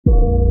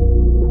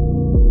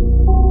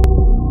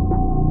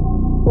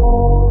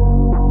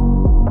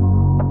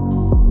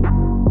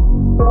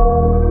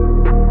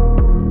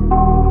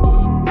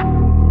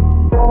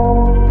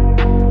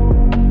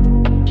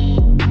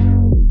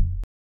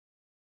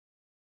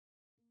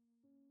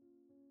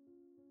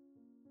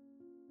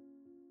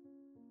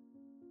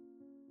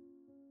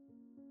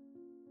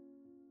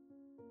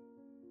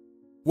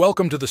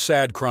Welcome to the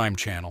Sad Crime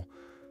Channel.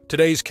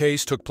 Today's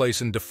case took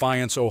place in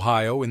Defiance,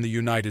 Ohio, in the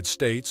United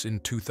States in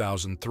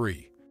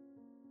 2003.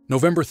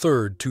 November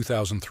 3,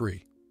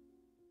 2003.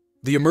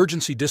 The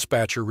emergency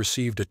dispatcher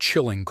received a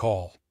chilling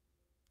call.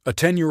 A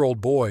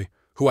 10-year-old boy,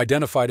 who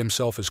identified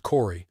himself as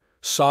Corey,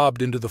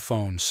 sobbed into the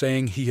phone,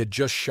 saying he had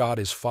just shot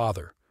his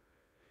father.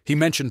 He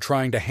mentioned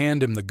trying to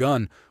hand him the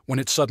gun when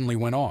it suddenly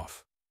went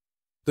off.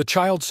 The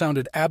child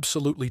sounded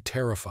absolutely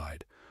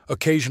terrified,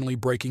 occasionally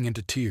breaking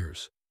into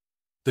tears.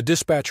 The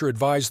dispatcher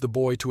advised the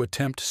boy to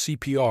attempt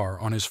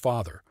CPR on his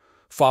father,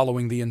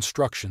 following the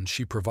instructions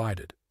she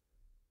provided.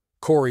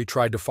 Corey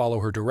tried to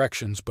follow her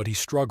directions, but he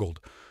struggled.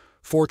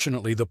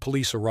 Fortunately, the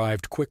police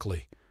arrived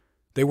quickly.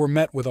 They were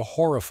met with a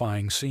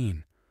horrifying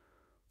scene.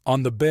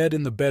 On the bed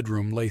in the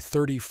bedroom lay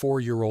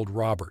 34-year-old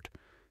Robert.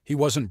 He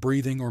wasn't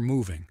breathing or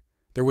moving.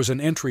 There was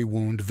an entry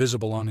wound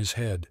visible on his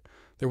head.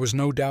 There was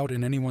no doubt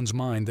in anyone's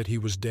mind that he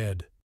was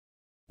dead.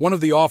 One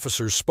of the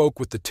officers spoke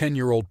with the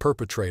 10-year-old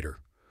perpetrator.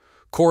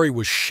 Corey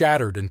was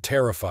shattered and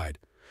terrified.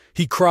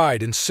 He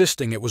cried,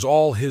 insisting it was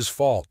all his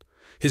fault.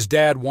 His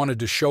dad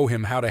wanted to show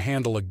him how to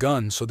handle a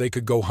gun so they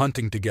could go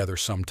hunting together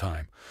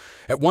sometime.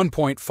 At one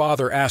point,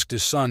 father asked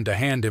his son to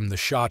hand him the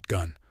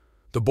shotgun.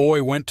 The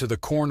boy went to the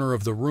corner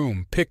of the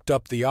room, picked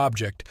up the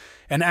object,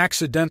 and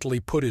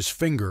accidentally put his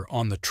finger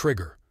on the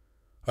trigger.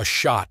 A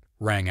shot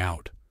rang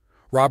out.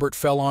 Robert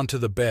fell onto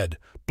the bed,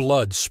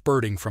 blood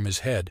spurting from his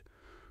head.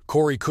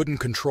 Corey couldn't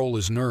control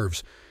his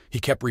nerves. He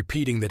kept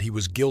repeating that he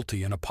was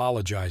guilty and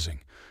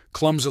apologizing.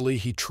 Clumsily,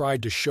 he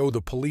tried to show the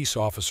police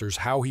officers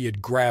how he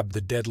had grabbed the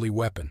deadly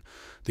weapon.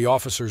 The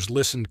officers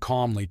listened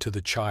calmly to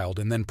the child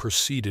and then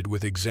proceeded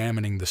with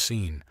examining the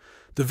scene.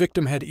 The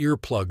victim had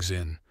earplugs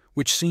in,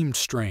 which seemed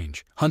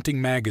strange.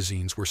 Hunting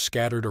magazines were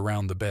scattered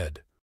around the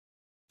bed.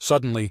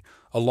 Suddenly,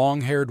 a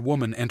long-haired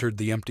woman entered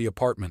the empty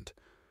apartment.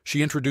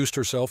 She introduced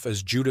herself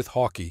as Judith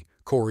Hawkey,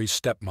 Corey's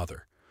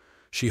stepmother.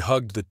 She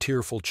hugged the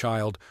tearful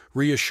child,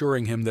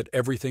 reassuring him that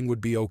everything would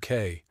be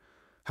okay.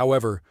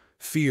 However,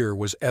 fear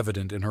was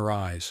evident in her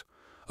eyes.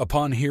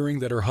 Upon hearing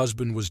that her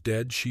husband was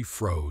dead, she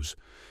froze.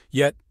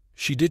 Yet,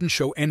 she didn't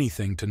show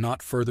anything to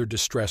not further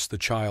distress the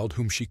child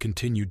whom she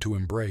continued to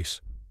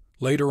embrace.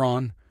 Later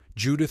on,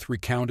 Judith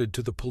recounted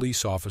to the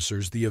police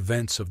officers the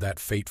events of that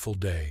fateful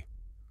day.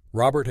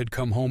 Robert had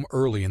come home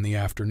early in the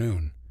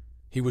afternoon.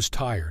 He was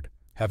tired,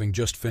 having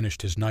just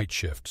finished his night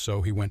shift,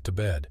 so he went to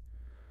bed.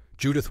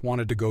 Judith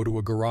wanted to go to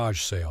a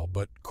garage sale,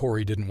 but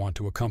Corey didn't want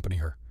to accompany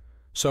her.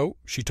 So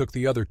she took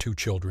the other two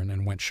children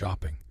and went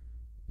shopping.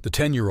 The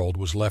 10-year-old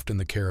was left in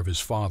the care of his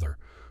father,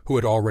 who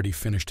had already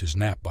finished his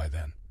nap by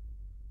then.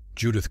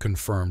 Judith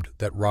confirmed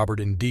that Robert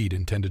indeed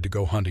intended to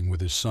go hunting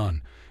with his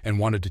son and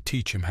wanted to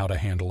teach him how to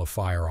handle a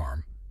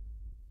firearm.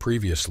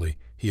 Previously,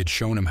 he had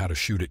shown him how to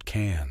shoot at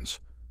cans.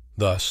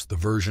 Thus, the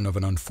version of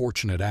an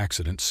unfortunate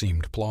accident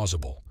seemed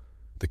plausible.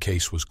 The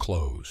case was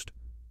closed.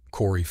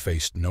 Corey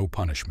faced no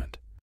punishment.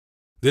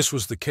 This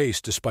was the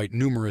case despite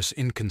numerous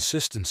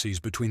inconsistencies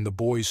between the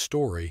boy's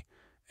story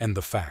and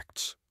the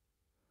facts.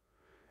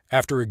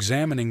 After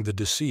examining the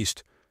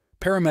deceased,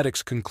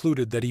 paramedics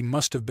concluded that he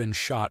must have been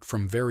shot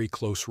from very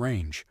close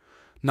range,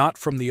 not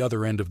from the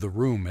other end of the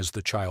room as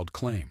the child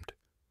claimed.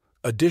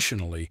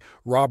 Additionally,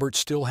 Robert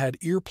still had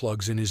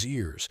earplugs in his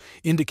ears,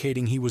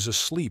 indicating he was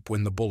asleep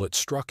when the bullet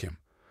struck him.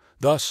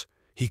 Thus,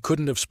 he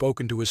couldn't have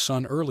spoken to his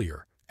son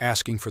earlier,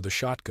 asking for the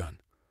shotgun.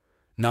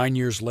 9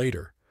 years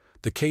later,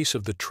 the case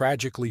of the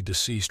tragically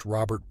deceased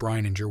Robert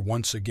Breininger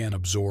once again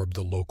absorbed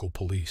the local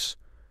police.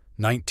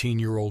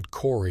 19-year-old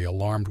Corey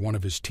alarmed one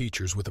of his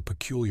teachers with a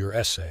peculiar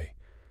essay.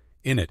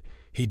 In it,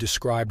 he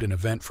described an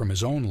event from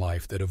his own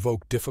life that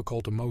evoked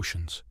difficult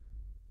emotions.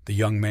 The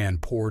young man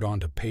poured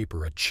onto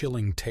paper a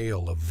chilling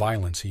tale of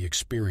violence he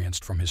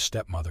experienced from his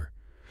stepmother.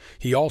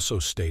 He also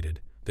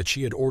stated that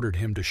she had ordered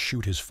him to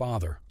shoot his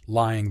father,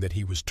 lying that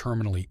he was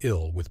terminally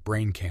ill with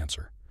brain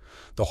cancer.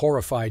 The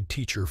horrified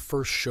teacher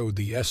first showed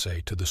the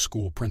essay to the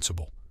school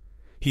principal.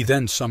 He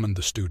then summoned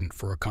the student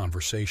for a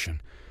conversation.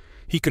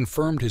 He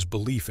confirmed his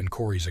belief in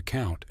Corey's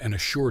account and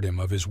assured him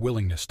of his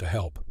willingness to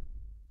help.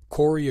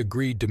 Corey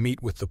agreed to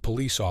meet with the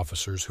police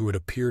officers who had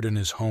appeared in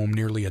his home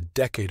nearly a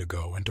decade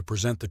ago and to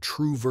present the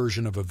true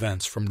version of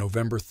events from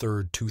November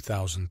 3,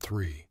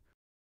 2003.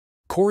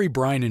 Corey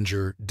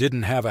Breininger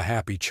didn't have a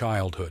happy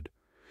childhood.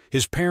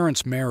 His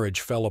parents' marriage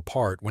fell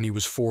apart when he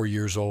was 4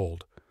 years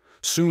old.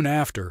 Soon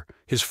after,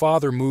 his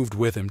father moved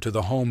with him to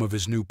the home of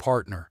his new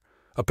partner,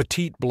 a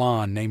petite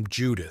blonde named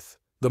Judith,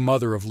 the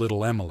mother of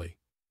little Emily.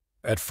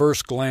 At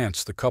first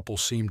glance, the couple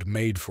seemed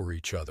made for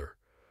each other.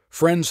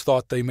 Friends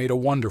thought they made a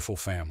wonderful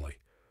family.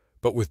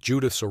 But with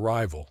Judith's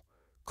arrival,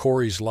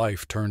 Corey's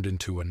life turned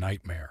into a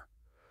nightmare.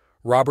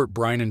 Robert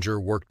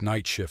Breininger worked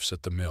night shifts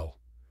at the mill.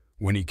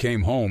 When he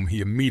came home, he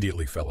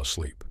immediately fell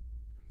asleep.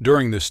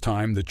 During this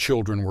time, the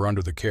children were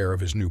under the care of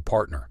his new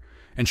partner,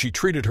 and she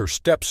treated her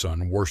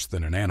stepson worse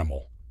than an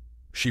animal.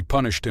 She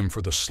punished him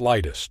for the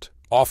slightest,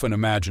 often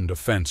imagined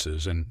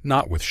offenses, and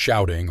not with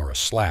shouting or a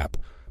slap,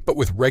 but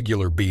with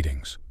regular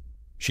beatings.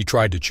 She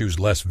tried to choose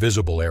less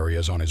visible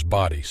areas on his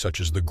body, such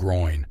as the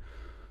groin.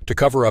 To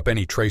cover up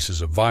any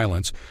traces of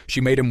violence, she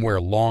made him wear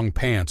long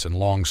pants and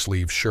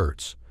long-sleeved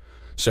shirts.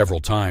 Several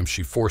times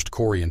she forced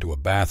Corey into a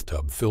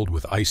bathtub filled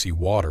with icy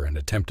water and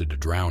attempted to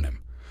drown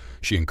him.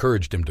 She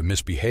encouraged him to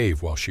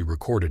misbehave while she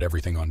recorded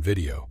everything on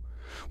video.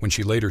 When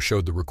she later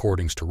showed the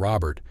recordings to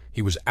Robert,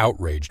 he was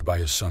outraged by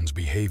his son's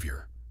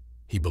behavior.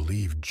 He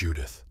believed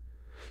Judith.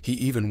 He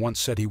even once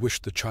said he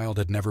wished the child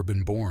had never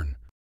been born.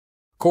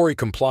 Corey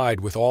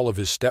complied with all of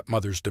his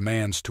stepmother's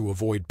demands to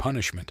avoid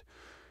punishment,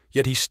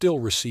 yet he still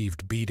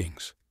received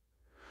beatings.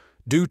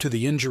 Due to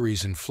the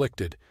injuries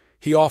inflicted,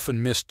 he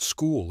often missed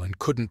school and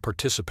couldn't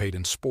participate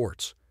in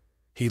sports.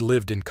 He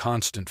lived in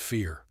constant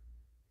fear.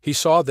 He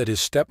saw that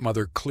his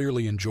stepmother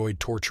clearly enjoyed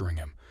torturing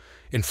him.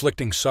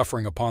 Inflicting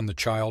suffering upon the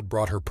child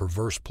brought her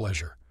perverse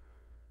pleasure.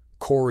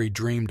 Corey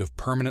dreamed of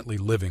permanently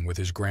living with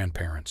his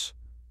grandparents.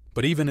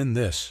 But even in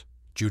this,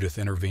 Judith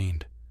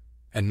intervened,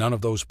 and none of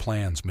those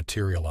plans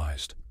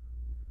materialized.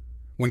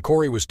 When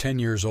Corey was 10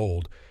 years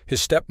old, his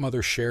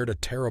stepmother shared a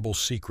terrible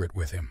secret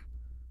with him.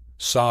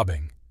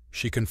 Sobbing,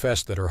 she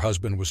confessed that her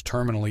husband was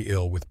terminally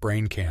ill with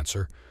brain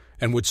cancer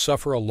and would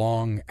suffer a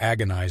long,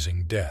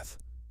 agonizing death.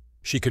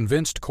 She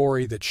convinced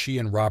Corey that she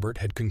and Robert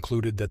had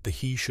concluded that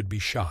he should be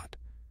shot,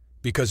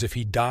 because if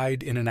he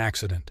died in an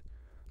accident,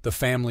 the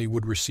family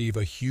would receive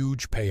a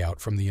huge payout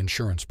from the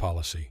insurance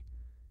policy.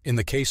 In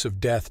the case of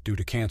death due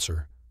to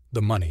cancer,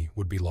 the money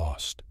would be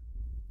lost.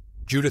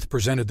 Judith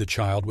presented the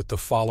child with the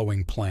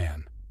following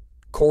plan.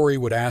 Corey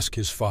would ask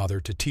his father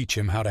to teach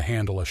him how to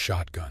handle a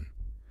shotgun.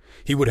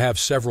 He would have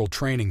several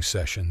training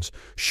sessions,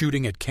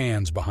 shooting at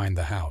cans behind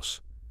the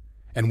house.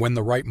 And when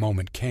the right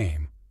moment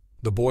came,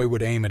 the boy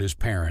would aim at his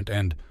parent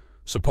and,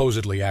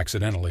 supposedly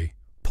accidentally,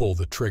 pull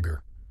the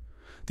trigger.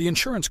 The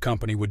insurance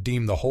company would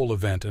deem the whole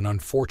event an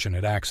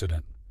unfortunate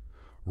accident.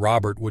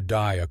 Robert would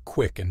die a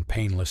quick and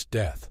painless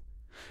death,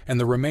 and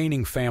the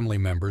remaining family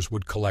members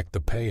would collect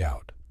the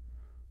payout.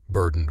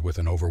 Burdened with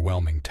an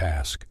overwhelming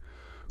task,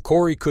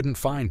 Corey couldn't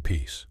find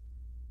peace.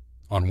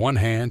 On one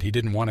hand, he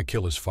didn't want to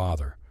kill his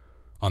father.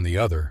 On the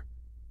other,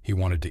 he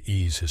wanted to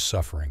ease his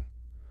suffering.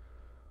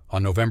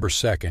 On November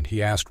 2nd,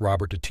 he asked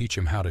Robert to teach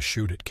him how to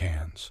shoot at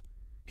cans.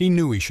 He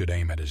knew he should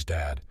aim at his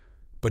dad,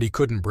 but he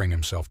couldn't bring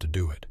himself to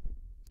do it.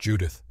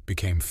 Judith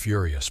became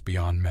furious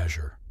beyond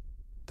measure.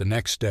 The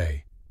next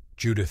day,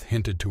 Judith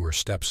hinted to her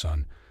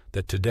stepson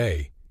that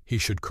today he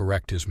should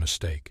correct his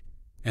mistake,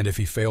 and if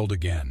he failed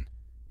again,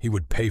 he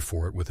would pay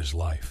for it with his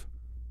life.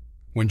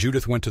 When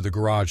Judith went to the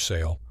garage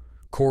sale,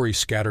 Corey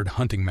scattered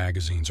hunting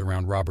magazines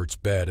around Robert's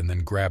bed and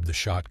then grabbed the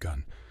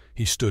shotgun.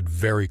 He stood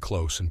very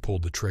close and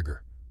pulled the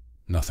trigger.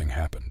 Nothing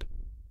happened.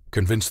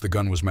 Convinced the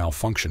gun was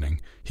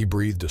malfunctioning, he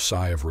breathed a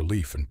sigh of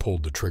relief and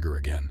pulled the trigger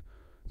again.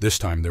 This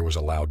time there was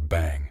a loud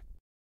bang.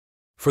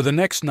 For the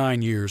next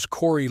 9 years,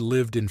 Corey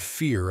lived in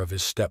fear of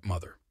his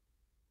stepmother.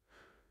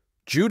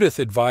 Judith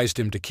advised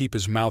him to keep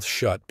his mouth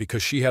shut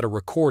because she had a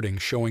recording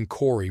showing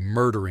Corey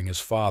murdering his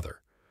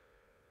father.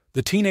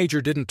 The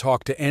teenager didn't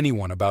talk to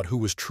anyone about who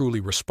was truly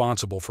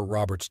responsible for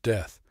Robert's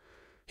death.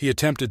 He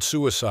attempted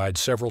suicide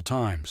several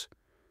times.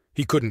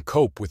 He couldn't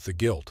cope with the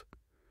guilt.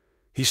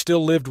 He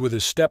still lived with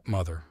his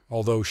stepmother,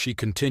 although she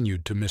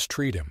continued to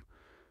mistreat him.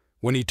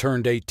 When he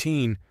turned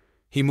 18,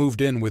 he moved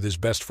in with his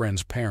best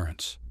friend's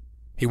parents.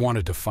 He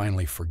wanted to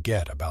finally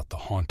forget about the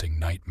haunting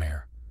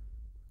nightmare.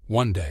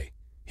 One day,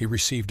 he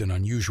received an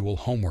unusual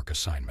homework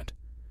assignment.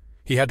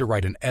 He had to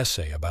write an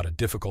essay about a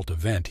difficult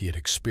event he had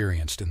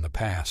experienced in the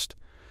past,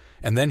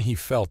 and then he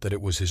felt that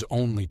it was his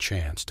only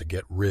chance to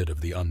get rid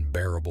of the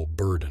unbearable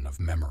burden of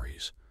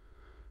memories.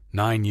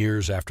 9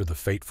 years after the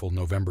fateful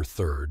November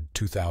 3rd,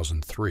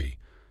 2003,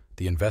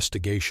 the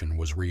investigation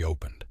was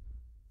reopened.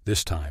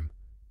 This time,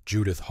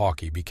 Judith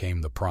Hawkey became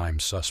the prime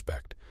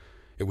suspect.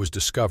 It was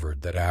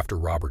discovered that after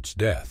Robert's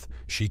death,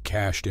 she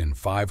cashed in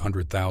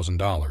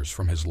 $500,000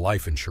 from his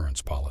life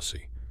insurance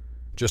policy.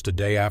 Just a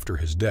day after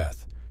his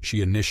death,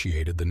 she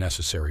initiated the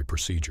necessary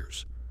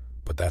procedures.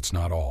 But that's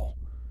not all.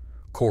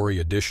 Corey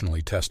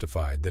additionally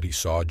testified that he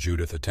saw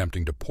Judith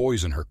attempting to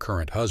poison her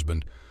current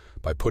husband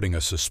by putting a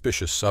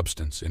suspicious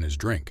substance in his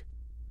drink.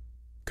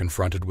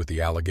 Confronted with the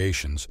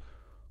allegations,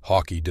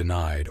 Hawkey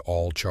denied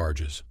all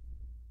charges.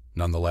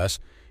 Nonetheless,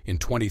 in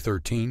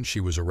 2013, she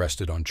was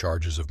arrested on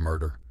charges of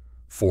murder,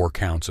 4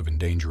 counts of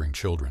endangering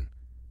children,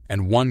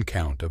 and 1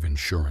 count of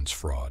insurance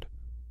fraud.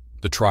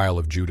 The trial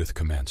of Judith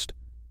commenced.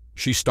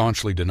 She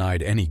staunchly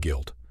denied any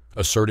guilt,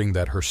 asserting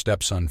that her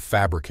stepson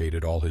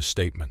fabricated all his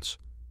statements.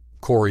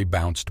 Corey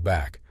bounced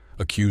back,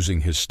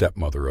 accusing his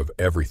stepmother of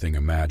everything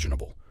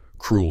imaginable: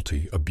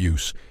 cruelty,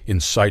 abuse,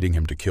 inciting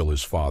him to kill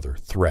his father,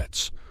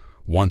 threats.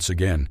 Once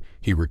again,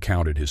 he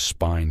recounted his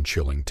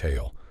spine-chilling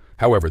tale.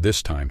 However,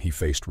 this time he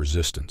faced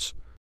resistance.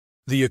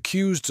 The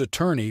accused's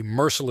attorney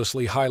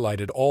mercilessly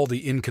highlighted all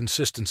the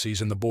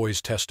inconsistencies in the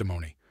boy's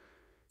testimony.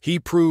 He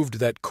proved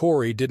that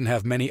Corey didn't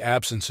have many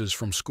absences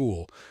from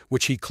school,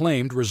 which he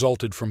claimed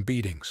resulted from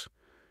beatings.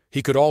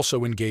 He could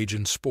also engage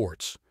in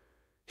sports.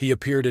 He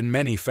appeared in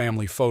many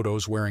family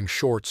photos wearing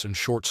shorts and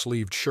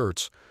short-sleeved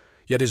shirts,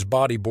 yet his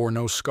body bore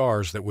no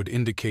scars that would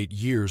indicate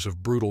years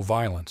of brutal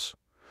violence.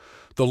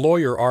 The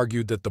lawyer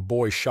argued that the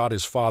boy shot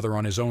his father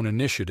on his own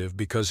initiative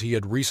because he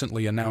had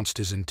recently announced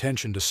his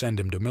intention to send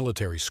him to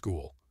military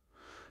school.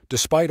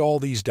 Despite all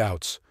these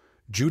doubts,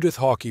 Judith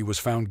Hawkey was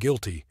found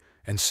guilty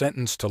and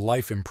sentenced to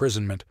life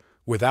imprisonment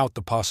without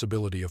the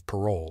possibility of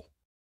parole.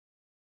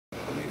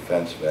 For the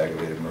offense of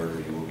aggravated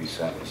murder, you will be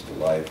sentenced to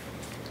life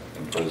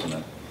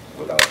imprisonment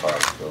without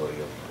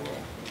possibility of parole.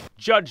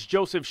 Judge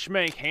Joseph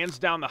Schmenk hands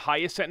down the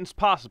highest sentence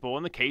possible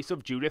in the case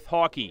of Judith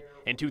Hawkey.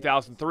 In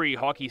 2003,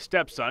 Hawkey's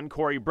stepson,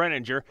 Corey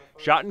Breininger,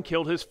 shot and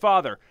killed his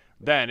father.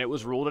 Then it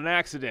was ruled an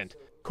accident.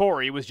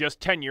 Corey was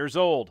just 10 years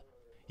old.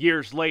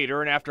 Years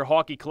later, and after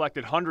Hawkey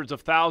collected hundreds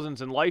of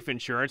thousands in life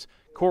insurance,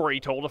 Corey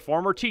told a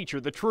former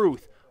teacher the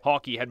truth.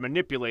 Hawkey had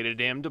manipulated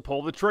him to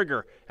pull the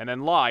trigger and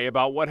then lie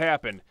about what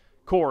happened.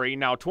 Corey,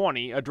 now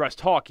 20, addressed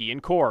Hawkey in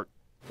court.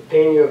 The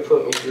pain you have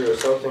put me through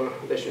is something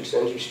that should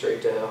send you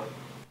straight to hell.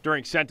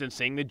 During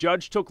sentencing, the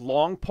judge took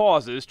long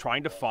pauses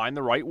trying to find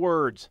the right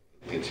words.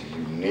 It's a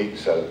unique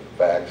set of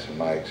facts in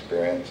my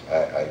experience.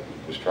 I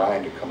was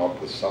trying to come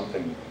up with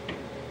something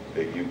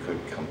that you could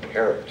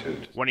compare it to.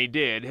 When he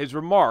did, his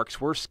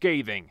remarks were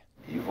scathing.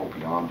 Evil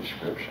beyond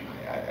description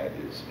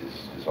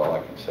is all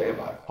I can say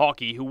about it.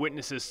 Hawkey, who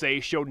witnesses say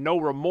showed no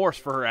remorse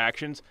for her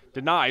actions,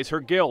 denies her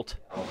guilt.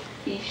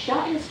 He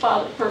shot his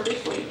father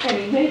purposely, and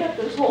he made up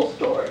this whole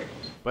story.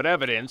 But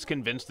evidence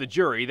convinced the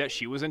jury that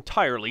she was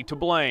entirely to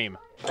blame.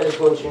 I just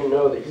want you to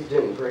know that you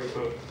didn't break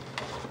me.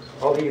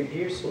 All the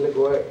abuse and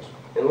neglect,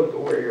 and look at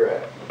where you're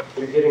at.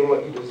 You're getting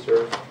what you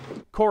deserve.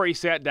 Corey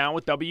sat down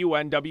with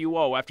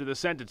WNWO after the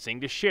sentencing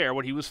to share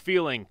what he was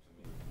feeling.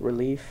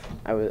 Relief.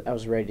 I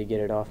was ready to get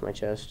it off my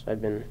chest.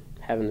 I'd been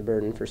having the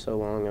burden for so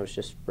long, I was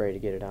just ready to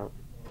get it out.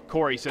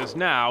 Corey says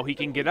now he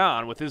can get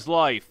on with his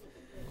life.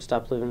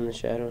 Stop living in the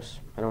shadows.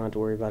 I don't have to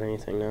worry about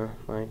anything now.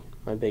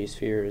 My biggest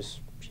fear is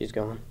she's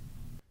gone.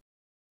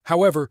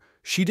 However,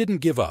 she didn't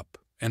give up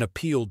and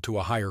appealed to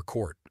a higher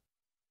court.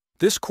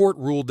 This court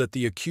ruled that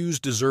the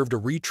accused deserved a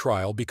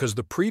retrial because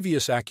the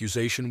previous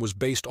accusation was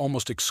based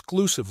almost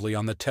exclusively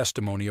on the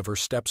testimony of her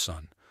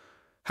stepson.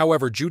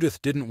 However,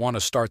 Judith didn't want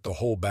to start the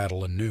whole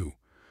battle anew.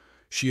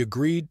 She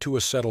agreed to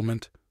a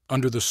settlement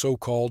under the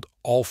so-called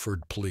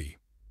Alford plea.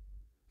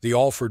 The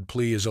Alford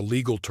plea is a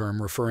legal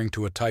term referring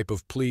to a type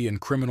of plea in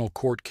criminal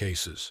court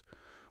cases.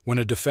 When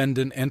a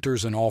defendant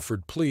enters an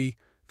Alford plea,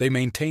 they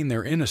maintain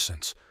their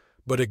innocence,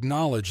 but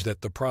acknowledge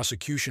that the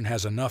prosecution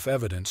has enough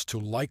evidence to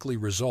likely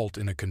result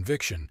in a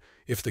conviction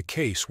if the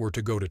case were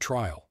to go to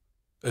trial.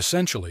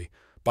 Essentially,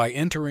 by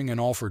entering an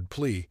Alford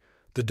plea,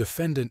 the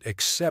defendant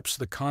accepts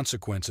the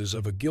consequences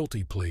of a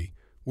guilty plea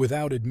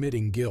without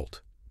admitting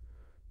guilt.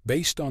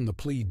 Based on the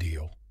plea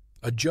deal,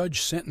 a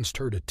judge sentenced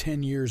her to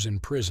 10 years in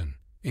prison,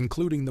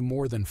 including the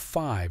more than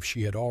 5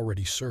 she had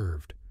already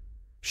served.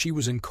 She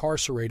was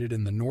incarcerated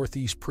in the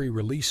Northeast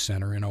Pre-Release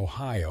Center in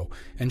Ohio,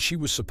 and she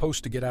was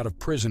supposed to get out of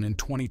prison in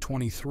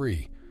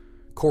 2023.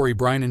 Corey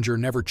Breininger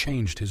never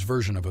changed his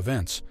version of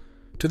events.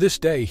 To this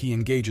day, he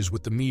engages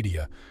with the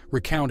media,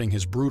 recounting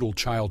his brutal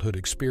childhood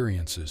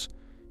experiences.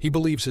 He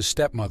believes his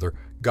stepmother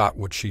got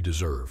what she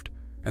deserved.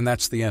 And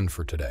that's the end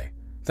for today.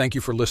 Thank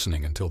you for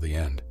listening until the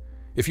end.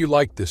 If you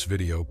liked this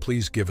video,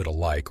 please give it a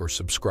like or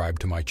subscribe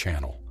to my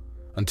channel.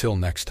 Until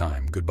next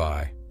time,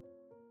 goodbye.